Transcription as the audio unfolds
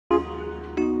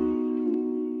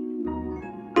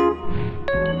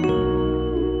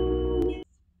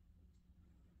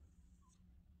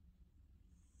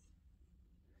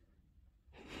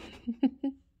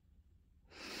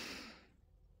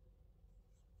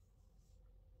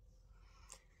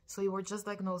So you were just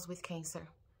diagnosed with cancer.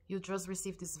 You just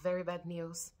received this very bad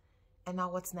news. And now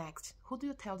what's next? Who do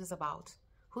you tell this about?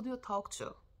 Who do you talk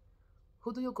to?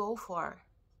 Who do you go for?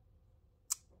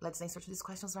 Let's answer to these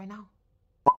questions right now.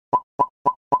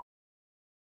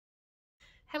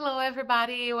 Hello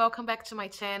everybody, welcome back to my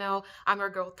channel. I'm your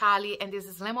girl Tali and this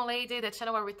is Lemonlady, the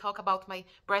channel where we talk about my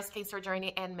breast cancer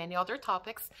journey and many other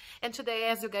topics. And today,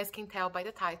 as you guys can tell by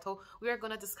the title, we are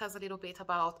going to discuss a little bit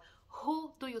about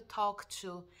who do you talk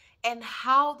to and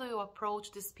how do you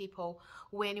approach these people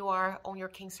when you are on your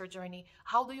cancer journey.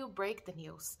 How do you break the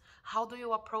news? How do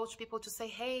you approach people to say,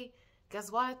 hey,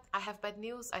 guess what? I have bad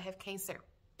news, I have cancer.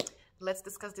 Let's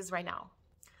discuss this right now.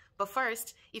 But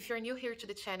first, if you're new here to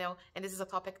the channel and this is a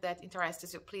topic that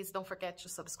interests you, please don't forget to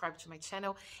subscribe to my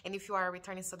channel. And if you are a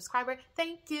returning subscriber,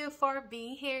 thank you for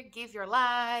being here. Give your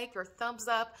like, your thumbs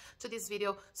up to this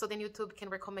video so then YouTube can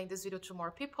recommend this video to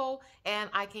more people and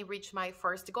I can reach my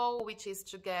first goal, which is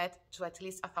to get to at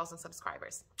least 1,000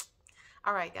 subscribers.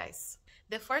 All right, guys.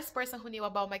 The first person who knew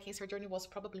about my cancer journey was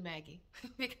probably Maggie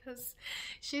because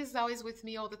she's always with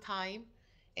me all the time.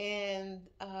 And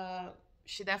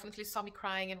she definitely saw me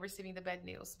crying and receiving the bad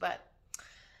news. But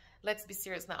let's be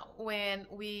serious now. When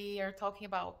we are talking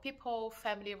about people,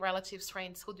 family, relatives,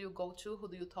 friends, who do you go to? Who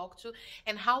do you talk to?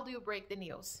 And how do you break the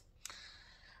news?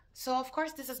 So, of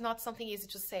course, this is not something easy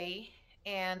to say.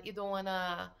 And you don't want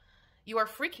to... You are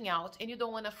freaking out and you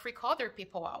don't want to freak other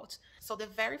people out. So the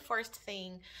very first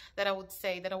thing that I would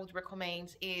say, that I would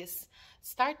recommend is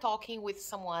start talking with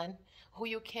someone who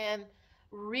you can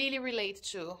really relate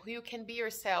to, who you can be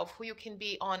yourself, who you can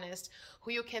be honest,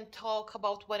 who you can talk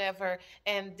about whatever,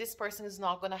 and this person is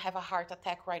not going to have a heart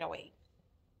attack right away.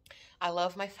 I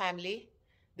love my family.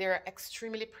 They're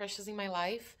extremely precious in my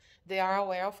life. They are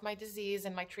aware of my disease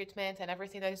and my treatment and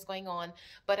everything that is going on.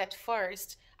 But at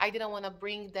first, I didn't want to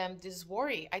bring them this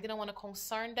worry. I didn't want to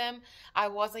concern them. I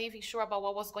wasn't even sure about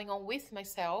what was going on with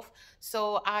myself.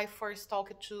 So I first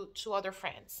talked to two other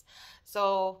friends.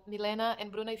 So Milena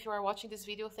and Bruna, if you are watching this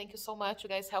video, thank you so much. You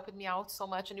guys helped me out so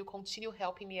much and you continue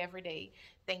helping me every day.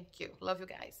 Thank you. Love you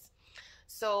guys.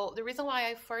 So the reason why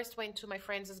I first went to my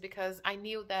friends is because I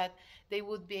knew that they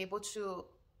would be able to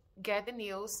get the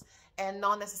news and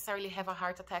not necessarily have a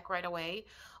heart attack right away.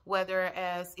 Whether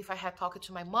as if I had talked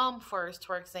to my mom first,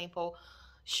 for example,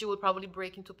 she would probably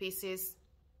break into pieces.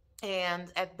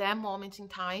 And at that moment in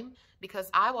time, because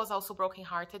I was also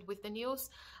brokenhearted with the news,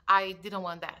 I didn't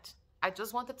want that. I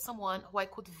just wanted someone who I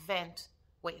could vent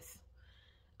with.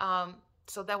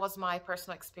 So that was my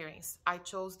personal experience. I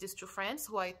chose these two friends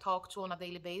who I talk to on a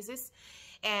daily basis.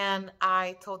 And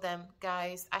I told them,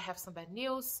 guys, I have some bad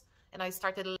news. And I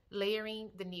started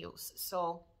layering the news.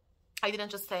 So I didn't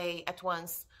just say at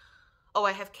once, oh,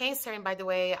 I have cancer, and by the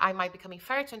way, I might become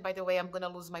infertile, and by the way, I'm going to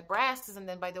lose my breasts, and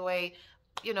then by the way,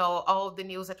 you know, all the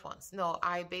news at once. No,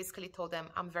 I basically told them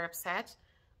I'm very upset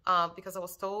because I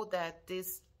was told that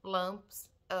these lumps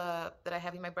that I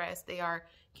have in my breast, they are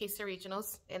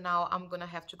cancerigenousness, and now I'm going to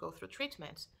have to go through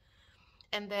treatment.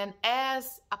 And then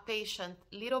as a patient,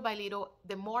 little by little,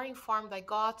 the more informed I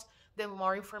got, the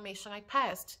more information I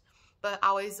passed. But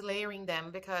always layering them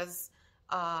because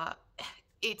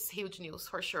it's huge news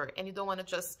for sure. And you don't want to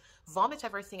just vomit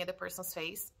everything at the person's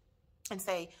face and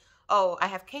say, oh, I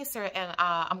have cancer and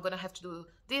I'm going to have to do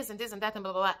this and this and that and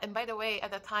blah, blah, blah. And by the way, at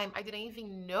that time, I didn't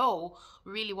even know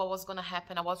really what was going to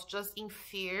happen. I was just in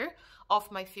fear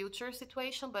of my future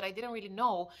situation, but I didn't really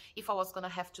know if I was going to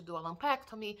have to do a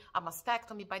lumpectomy, a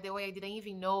mastectomy. By the way, I didn't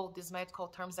even know these medical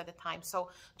terms at the time.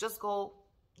 So just go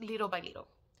little by little.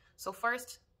 So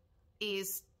first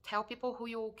is tell people who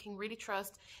you can really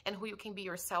trust and who you can be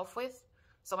yourself with.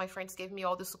 So my friends gave me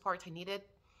all the support I needed.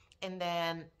 And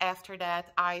then after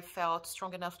that, I felt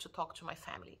strong enough to talk to my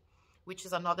family, which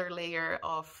is another layer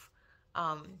of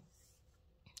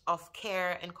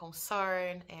care and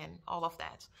concern and all of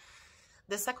that.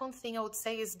 The second thing I would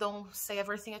say is don't say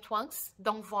everything at once.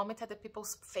 Don't vomit at the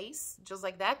people's face just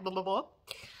like that, blah, blah, blah.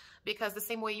 Because the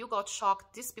same way you got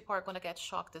shocked, these people are going to get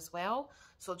shocked as well.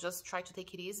 So just try to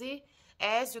take it easy.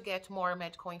 As you get more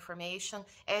medical information,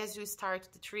 as you start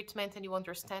the treatment and you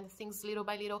understand things little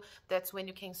by little, that's when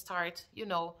you can start, you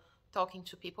know, talking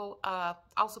to people.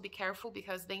 Also be careful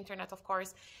because the internet, of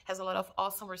course, has a lot of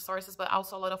awesome resources, but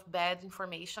also a lot of bad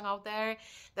information out there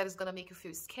that is going to make you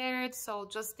feel scared. So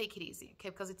just take it easy, okay?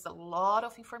 Because it's a lot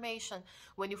of information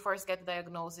when you first get the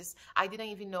diagnosis. I didn't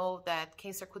even know that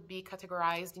cancer could be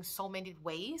categorized in so many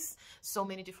ways, so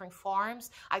many different forms.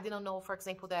 I didn't know, for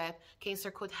example, that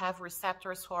cancer could have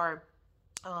receptors for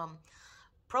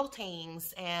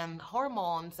proteins and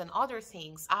hormones and other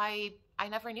things. I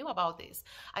never knew about this.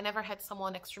 I never had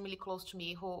someone extremely close to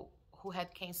me who who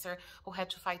had cancer, who had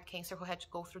to fight cancer, who had to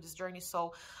go through this journey.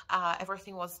 So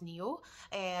everything was new.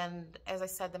 And as I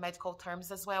said, the medical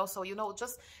terms as well. So, you know,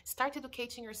 just start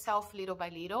educating yourself little by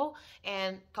little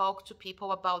and talk to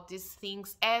people about these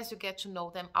things as you get to know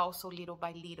them also little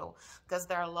by little, because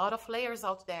there are a lot of layers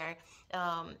out there.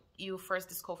 You first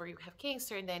discover you have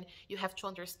cancer, and then you have to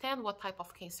understand what type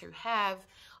of cancer you have,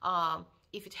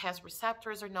 if it has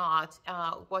receptors or not,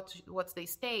 what's the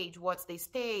stage, what's the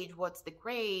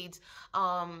grade,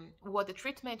 what the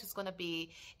treatment is going to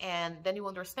be, and then you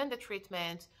understand the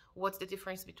treatment, what's the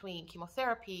difference between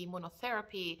chemotherapy,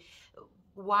 immunotherapy,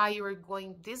 why you're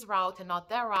going this route and not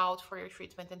that route for your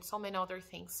treatment, and so many other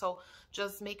things. So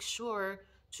just make sure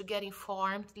to get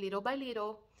informed little by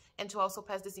little and to also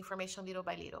pass this information little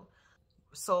by little.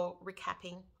 So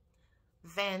recapping,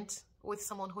 vent with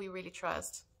someone who you really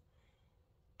trust,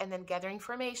 and then gather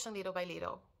information little by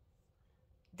little.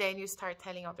 Then you start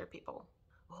telling other people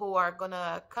who are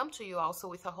gonna come to you also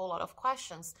with a whole lot of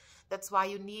questions. That's why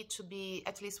you need to be,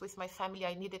 at least with my family,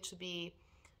 I needed to be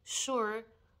sure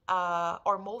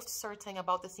or most certain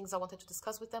about the things I wanted to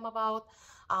discuss with them about.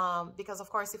 Because of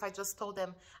course, if I just told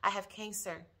them I have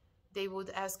cancer, they would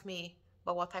ask me,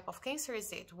 but what type of cancer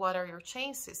is it? What are your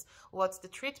chances? What's the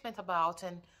treatment about?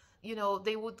 And, you know,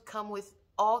 they would come with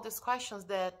all these questions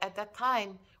that at that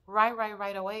time,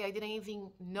 right away, I didn't even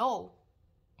know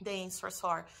the answers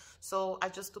for. So I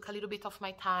just took a little bit of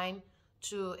my time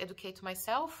to educate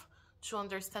myself, to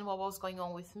understand what was going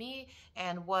on with me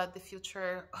and what the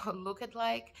future looked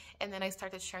like. And then I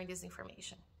started sharing this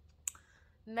information.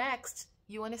 Next,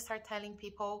 you want to start telling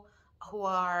people who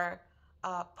are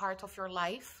part of your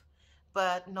life,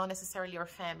 but not necessarily your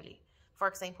family. For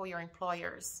example, your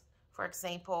employers, for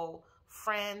example,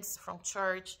 friends from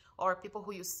church, or people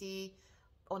who you see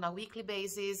on a weekly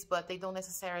basis, but they don't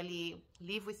necessarily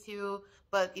live with you,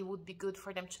 but it would be good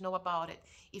for them to know about it.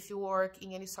 If you work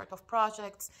in any sort of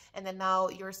projects and then now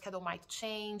your schedule might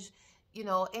change, you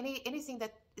know, anything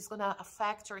that is going to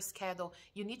affect your schedule,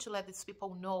 you need to let these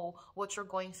people know what you're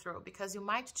going through, because you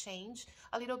might change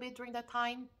a little bit during that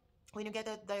time. When you get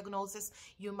a diagnosis,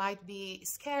 you might be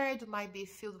scared, you might be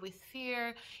filled with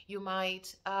fear, you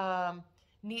might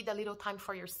need a little time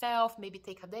for yourself, maybe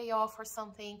take a day off or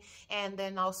something. And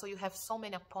then also you have so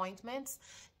many appointments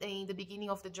in the beginning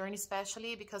of the journey,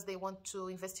 especially because they want to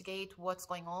investigate what's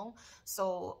going on.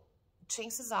 So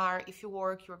chances are, if you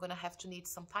work, you're going to have to need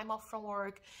some time off from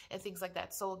work and things like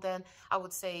that. So then I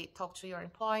would say talk to your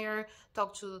employer,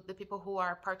 talk to the people who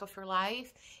are part of your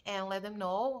life, and let them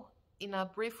know in a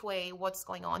brief way what's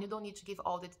going on. You don't need to give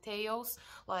all the details.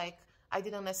 Like, I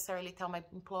didn't necessarily tell my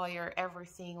employer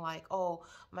everything, like, oh,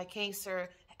 my cancer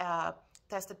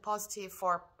tested positive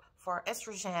for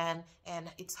estrogen and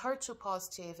it's HER2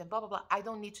 positive and blah, blah, blah. I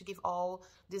don't need to give all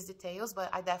these details, but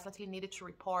I definitely needed to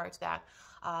report that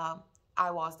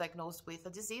I was diagnosed with a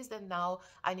disease that now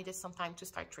I needed some time to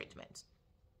start treatment.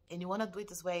 And you want to do it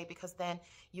this way because then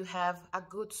you have a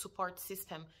good support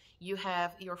system. You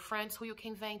have your friends who you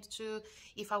can vent to.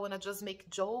 If I want to just make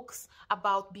jokes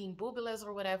about being boobyless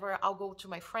or whatever, I'll go to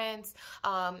my friends.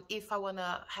 If I want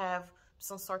to have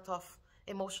some sort of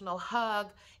emotional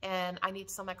hug and I need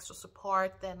some extra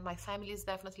support, then my family is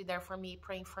definitely there for me,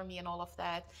 praying for me and all of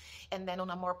that. And then on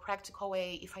a more practical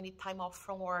way, if I need time off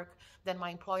from work, then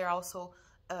my employer also,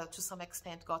 to some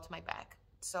extent, got my back.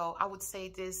 So I would say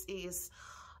this is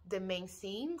the main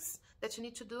things that you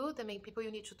need to do, the main people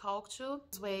you need to talk to.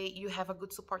 This way you have a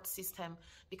good support system,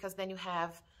 because then you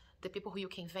have the people who you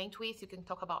can vent with, you can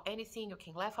talk about anything, you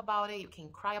can laugh about it, you can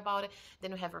cry about it. Then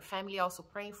you have your family also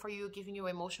praying for you, giving you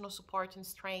emotional support and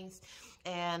strength,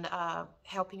 and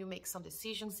helping you make some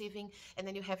decisions even. And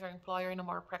then you have your employer in a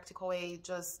more practical way,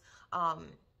 just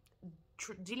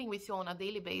dealing with you on a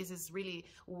daily basis, really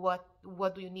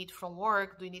what do you need from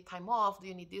work? Do you need time off? Do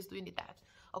you need this? Do you need that?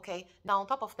 Okay, now on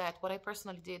top of that, what I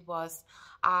personally did was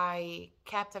I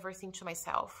kept everything to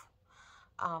myself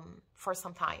for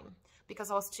some time, because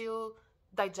I was still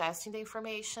digesting the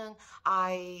information.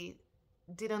 I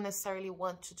didn't necessarily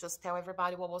want to just tell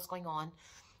everybody what was going on.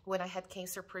 When I had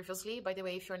cancer previously, by the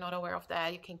way, if you're not aware of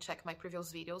that, you can check my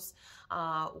previous videos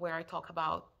where I talk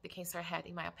about the cancer I had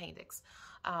in my appendix.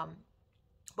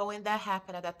 But when that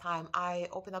happened at that time, I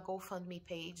opened a GoFundMe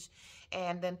page,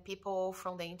 and then people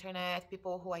from the internet,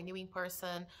 people who I knew in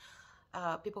person,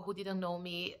 people who didn't know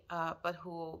me, but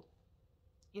who,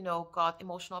 you know, got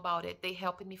emotional about it, they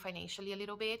helped me financially a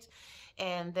little bit.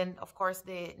 And then, of course,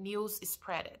 the news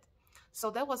spreaded. So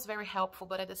that was very helpful.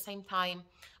 But at the same time,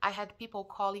 I had people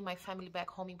calling my family back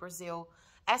home in Brazil,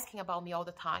 asking about me all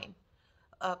the time.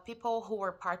 People who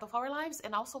were part of our lives,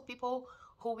 and also people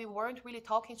who we weren't really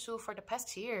talking to for the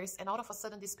past years, and all of a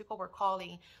sudden these people were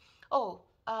calling, oh,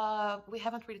 we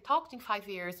haven't really talked in 5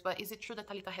 years, but is it true that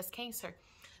Talita has cancer?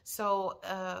 So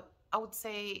I would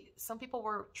say some people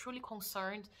were truly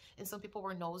concerned and some people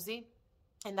were nosy.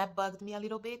 And that bugged me a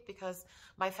little bit because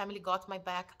my family got my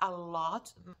back a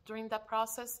lot during that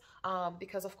process.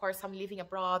 Because, of course, I'm living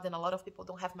abroad and a lot of people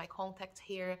don't have my contact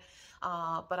here.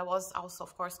 But I was also,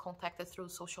 of course, contacted through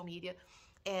social media.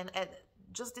 And at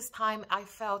just this time, I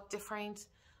felt different,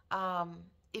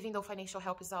 even though financial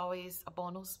help is always a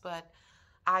bonus. But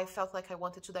I felt like I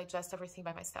wanted to digest everything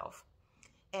by myself.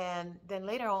 And then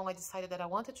later on, I decided that I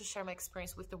wanted to share my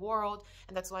experience with the world.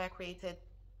 And that's why I created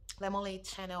Lemonlady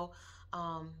channel.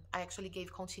 I actually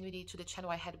gave continuity to the channel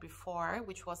I had before,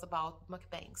 which was about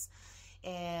mukbangs.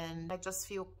 And I just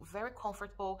feel very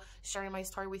comfortable sharing my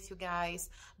story with you guys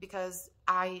because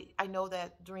I know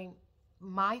that during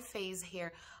my phase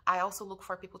here, I also look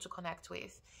for people to connect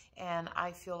with. And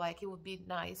I feel like it would be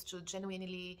nice to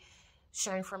genuinely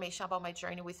share information about my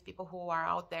journey with people who are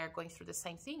out there going through the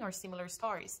same thing or similar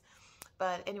stories.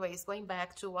 But anyways, going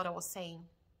back to what I was saying,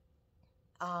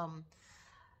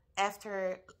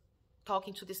 after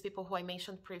talking to these people who I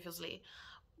mentioned previously,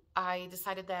 I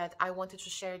decided that I wanted to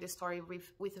share this story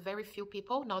with very few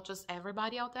people, not just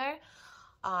everybody out there,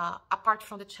 apart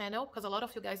from the channel, because a lot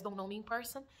of you guys don't know me in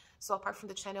person. So apart from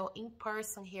the channel, in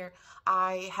person here,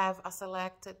 I have a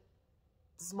selected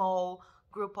small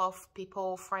group of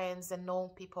people, friends and known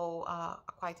people,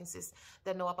 acquaintances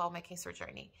that know about my cancer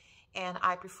journey. And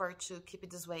I prefer to keep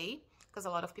it this way because a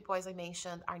lot of people, as I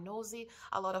mentioned, are nosy.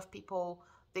 A lot of people,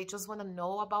 they just want to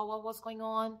know about what was going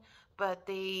on, but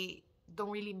they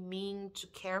don't really mean to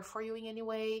care for you in any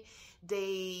way.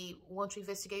 They want to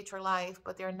investigate your life,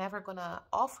 but they're never going to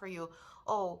offer you,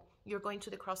 oh, you're going to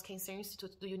the Cross Cancer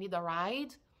Institute, do you need a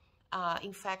ride?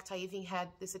 In fact, I even had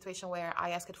the situation where I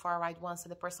asked for a ride once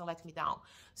and the person let me down.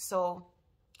 So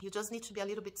you just need to be a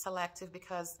little bit selective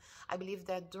because I believe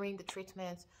that during the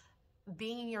treatment,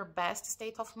 being in your best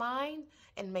state of mind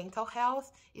and mental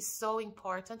health is so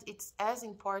important. It's as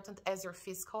important as your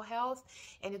physical health,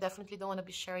 and you definitely don't want to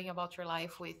be sharing about your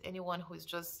life with anyone who is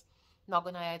just not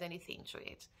going to add anything to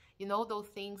it. You know, those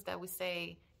things that we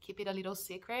say, keep it a little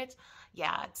secret.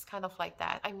 Yeah, it's kind of like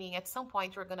that. I mean, at some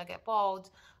point you're going to get bald,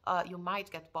 you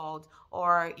might get bald,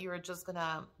 or you're just going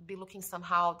to be looking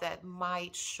somehow that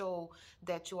might show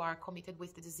that you are committed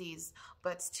with the disease.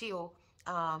 But still,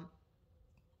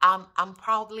 I'm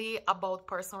proudly a bald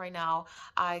person right now.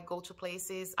 I go to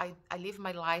places, I live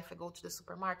my life, I go to the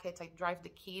supermarket, I drive the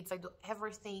kids, I do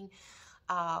everything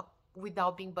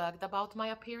without being bugged about my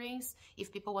appearance.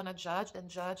 If people want to judge, then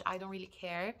judge. I don't really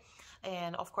care.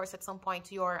 And of course, at some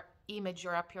point, your image,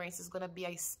 your appearance is going to be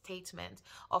a statement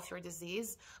of your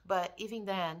disease. But even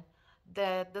then,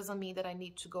 that doesn't mean that I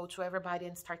need to go to everybody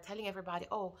and start telling everybody,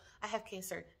 oh, I have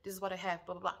cancer, this is what I have,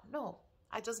 blah, blah, blah. No.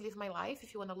 I just live my life.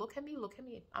 If you want to look at me, look at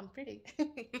me. I'm pretty.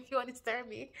 If you want to stare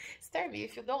me, stare me.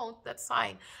 If you don't, that's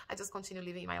fine. I just continue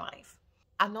living my life.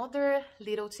 Another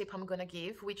little tip I'm going to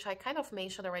give, which I kind of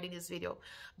mentioned already in this video,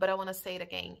 but I want to say it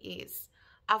again, is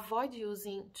avoid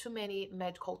using too many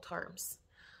medical terms.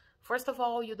 First of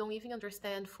all, you don't even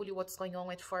understand fully what's going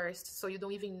on at first, so you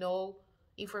don't even know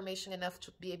information enough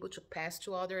to be able to pass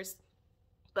to others.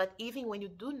 But even when you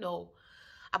do know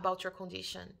about your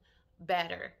condition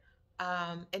better,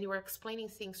 and you are explaining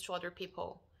things to other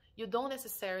people, you don't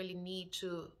necessarily need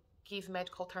to give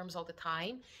medical terms all the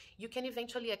time. You can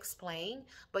eventually explain,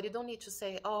 but you don't need to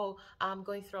say, oh, I'm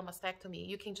going through a mastectomy.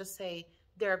 You can just say,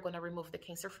 they're going to remove the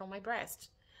cancer from my breast.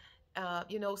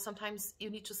 You know, sometimes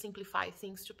you need to simplify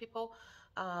things to people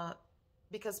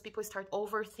because people start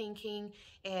overthinking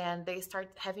and they start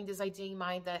having this idea in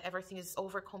mind that everything is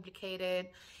overcomplicated,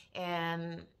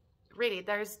 and really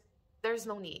there's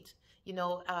no need. You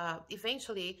know,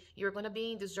 eventually you're going to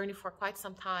be in this journey for quite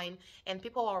some time, and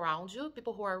people around you,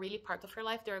 people who are really part of your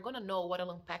life, they're going to know what a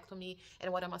lumpectomy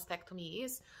and what a mastectomy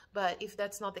is. But if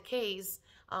that's not the case,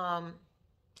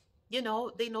 you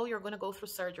know, they know you're going to go through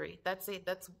surgery. That's it.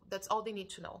 That's all they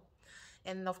need to know.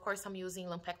 And of course, I'm using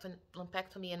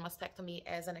lumpectomy and mastectomy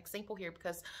as an example here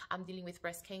because I'm dealing with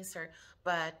breast cancer,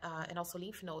 but and also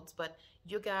lymph nodes. But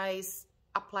you guys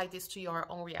apply this to your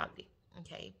own reality,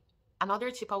 okay?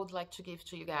 Another tip I would like to give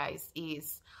to you guys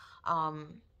is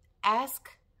ask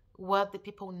what the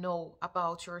people know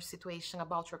about your situation,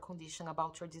 about your condition,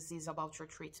 about your disease, about your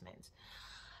treatment.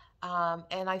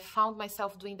 And I found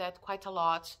myself doing that quite a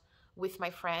lot with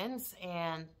my friends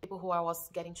and people who I was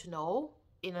getting to know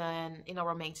in a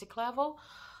romantic level.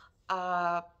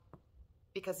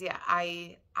 Because yeah,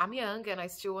 I'm young and I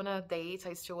still wanna date,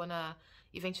 I still wanna,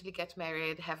 eventually get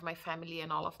married, have my family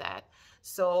and all of that.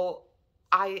 So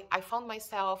I found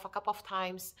myself a couple of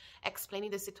times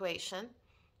explaining the situation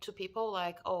to people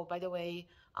like, oh, by the way,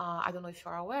 I don't know if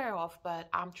you're aware of, but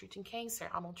I'm treating cancer.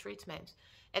 I'm on treatment.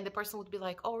 And the person would be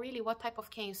like, oh, really? What type of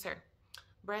cancer?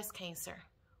 Breast cancer.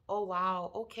 Oh,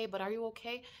 wow. Okay, but are you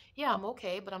okay? Yeah, I'm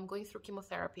okay, but I'm going through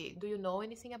chemotherapy. Do you know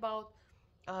anything about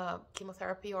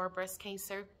chemotherapy or breast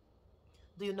cancer?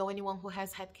 Do you know anyone who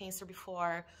has had cancer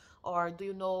before? Or do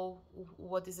you know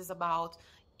what this is about?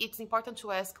 It's important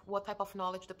to ask what type of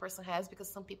knowledge the person has, because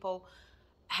some people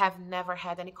have never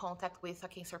had any contact with a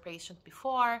cancer patient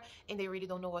before and they really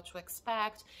don't know what to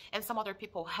expect. And some other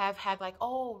people have had like,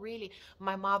 oh, really?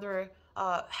 My mother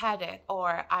had it,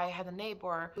 or I had a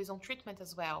neighbor who is on treatment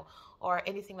as well, or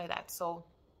anything like that. So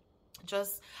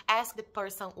just ask the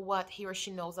person what he or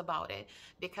she knows about it,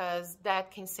 because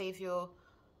that can save you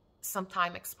some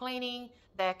time explaining,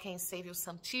 that can save you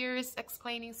some tears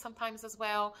explaining sometimes as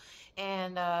well.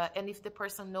 And if the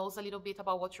person knows a little bit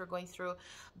about what you're going through,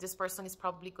 this person is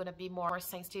probably going to be more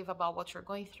sensitive about what you're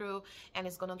going through and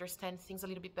is going to understand things a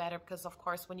little bit better, because of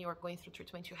course when you are going through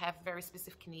treatment you have very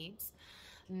specific needs.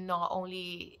 I'm not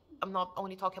only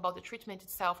talking about the treatment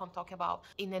itself, I'm talking about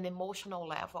in an emotional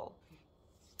level.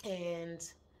 And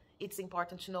it's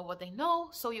important to know what they know,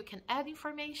 so you can add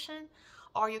information,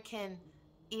 or you can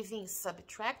even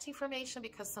subtract information,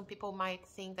 because some people might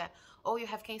think that, oh, you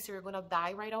have cancer, you're gonna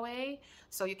die right away.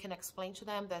 So you can explain to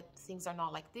them that things are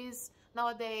not like this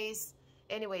nowadays.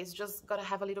 Anyways, just gotta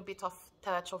have a little bit of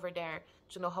touch over there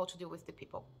to know how to deal with the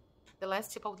people. The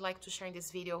last tip I would like to share in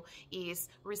this video is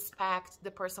respect the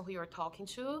person who you're talking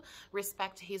to,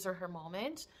 respect his or her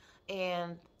moment,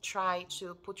 and try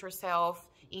to put yourself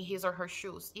in his or her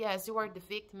shoes. Yes, you are the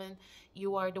victim,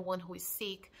 you are the one who is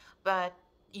sick, but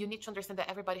you need to understand that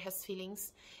everybody has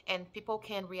feelings and people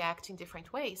can react in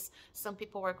different ways. Some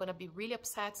people are going to be really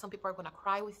upset, some people are going to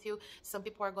cry with you, some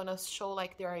people are going to show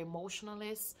like they are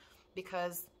emotionless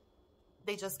because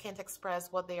they just can't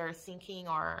express what they are thinking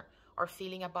or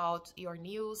feeling about your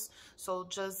news. So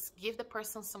just give the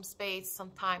person some space,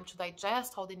 some time to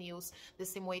digest all the news the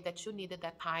same way that you needed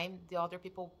that time. The other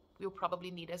people will probably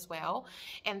need as well.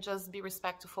 And just be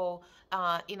respectful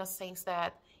in a sense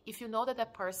that if you know that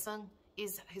that person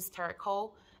is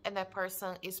hysterical and that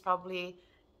person is probably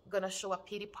gonna show a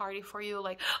pity party for you,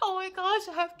 like, oh my gosh,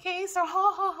 I have cancer,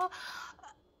 ha ha ha.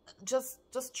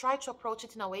 Just try to approach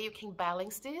it in a way you can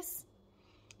balance this.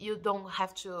 You don't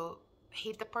have to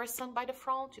hit the person by the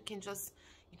front. You can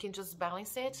just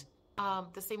balance it.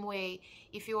 The same way,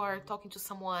 if you are talking to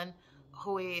someone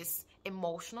who is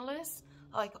emotionless,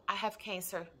 like, I have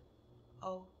cancer.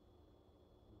 Oh,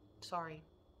 sorry.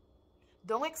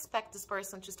 Don't expect this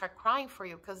person to start crying for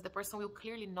you, because the person will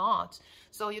clearly not.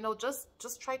 So, you know, just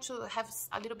try to have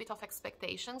a little bit of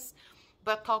expectations,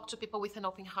 but talk to people with an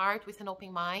open heart, with an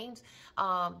open mind.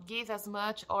 Give as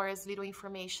much or as little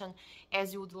information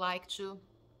as you would like to,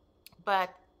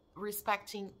 but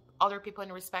respecting other people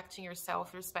and respecting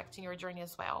yourself, respecting your journey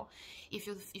as well. If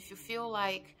you feel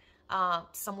like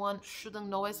someone shouldn't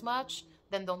know as much,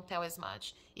 then don't tell as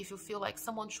much. If you feel like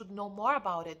someone should know more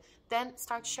about it, then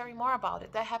start sharing more about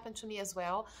it. That happened to me as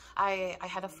well. I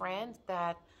had a friend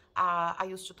that I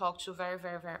used to talk to very,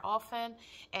 very, very often,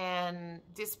 and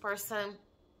this person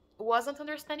wasn't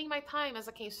understanding my time as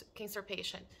a cancer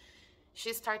patient.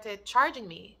 She started charging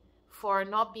me for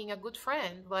not being a good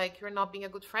friend. Like, you're not being a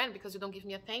good friend because you don't give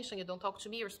me attention, you don't talk to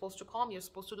me, you're supposed to call me, you're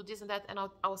supposed to do this and that. And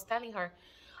I was telling her,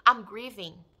 I'm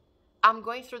grieving. I'm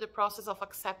going through the process of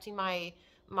accepting my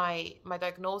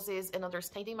diagnosis and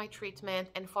understanding my treatment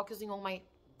and focusing on my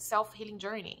self-healing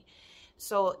journey.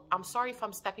 So I'm sorry if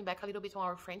I'm stepping back a little bit on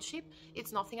our friendship.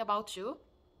 It's nothing about you.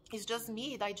 It's just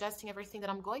me digesting everything that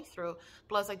I'm going through.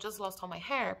 Plus, I just lost all my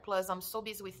hair. Plus, I'm so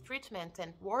busy with treatment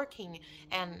and working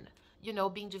and, you know,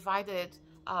 being divided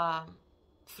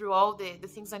through all the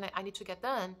things I need to get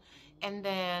done. And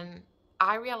then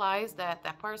I realized that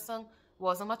that person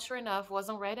wasn't mature enough,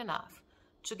 wasn't ready enough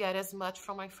to get as much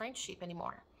from my friendship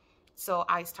anymore. So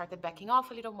I started backing off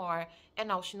a little more, and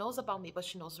now she knows about me, but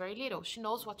she knows very little. She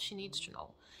knows what she needs to know.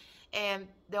 And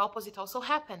the opposite also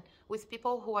happened with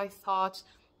people who I thought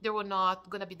they were not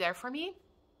going to be there for me.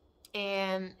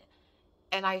 And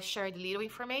I shared little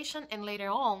information, and later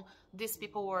on, these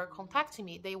people were contacting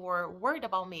me. They were worried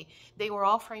about me. They were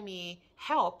offering me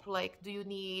help. Like, do you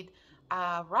need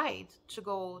a ride to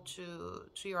go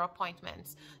to your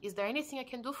appointments? Is there anything I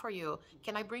can do for you?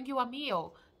 Can I bring you a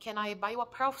meal? Can I buy you a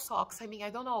pair of socks? I mean, I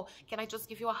don't know. Can I just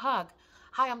give you a hug?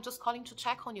 hi, I'm just calling to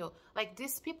check on you. Like,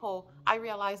 these people, I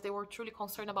realized they were truly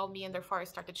concerned about me, and therefore I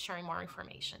started sharing more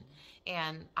information.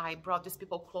 And I brought these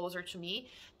people closer to me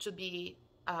to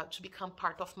become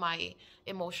part of my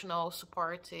emotional,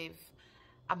 supportive,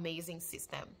 amazing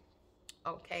system.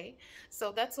 Okay,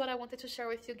 so that's what I wanted to share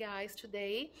with you guys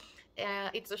today.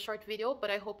 It's a short video, but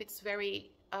I hope it's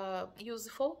very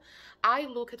useful. I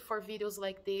looked for videos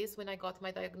like this when I got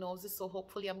my diagnosis, so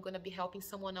hopefully I'm gonna be helping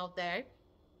someone out there.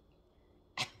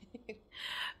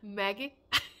 Maggie,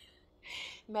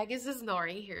 Maggie's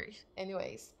snoring here.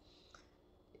 Anyways,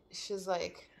 she's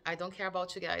like, I don't care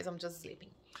about you guys, I'm just sleeping.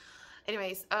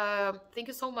 Anyways, thank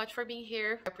you so much for being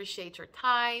here. I appreciate your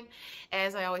time.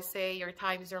 As I always say, your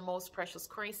time is your most precious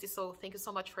currency. So thank you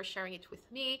so much for sharing it with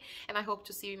me. And I hope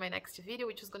to see you in my next video,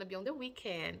 which is going to be on the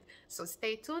weekend. So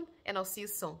stay tuned and I'll see you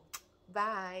soon.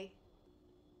 Bye.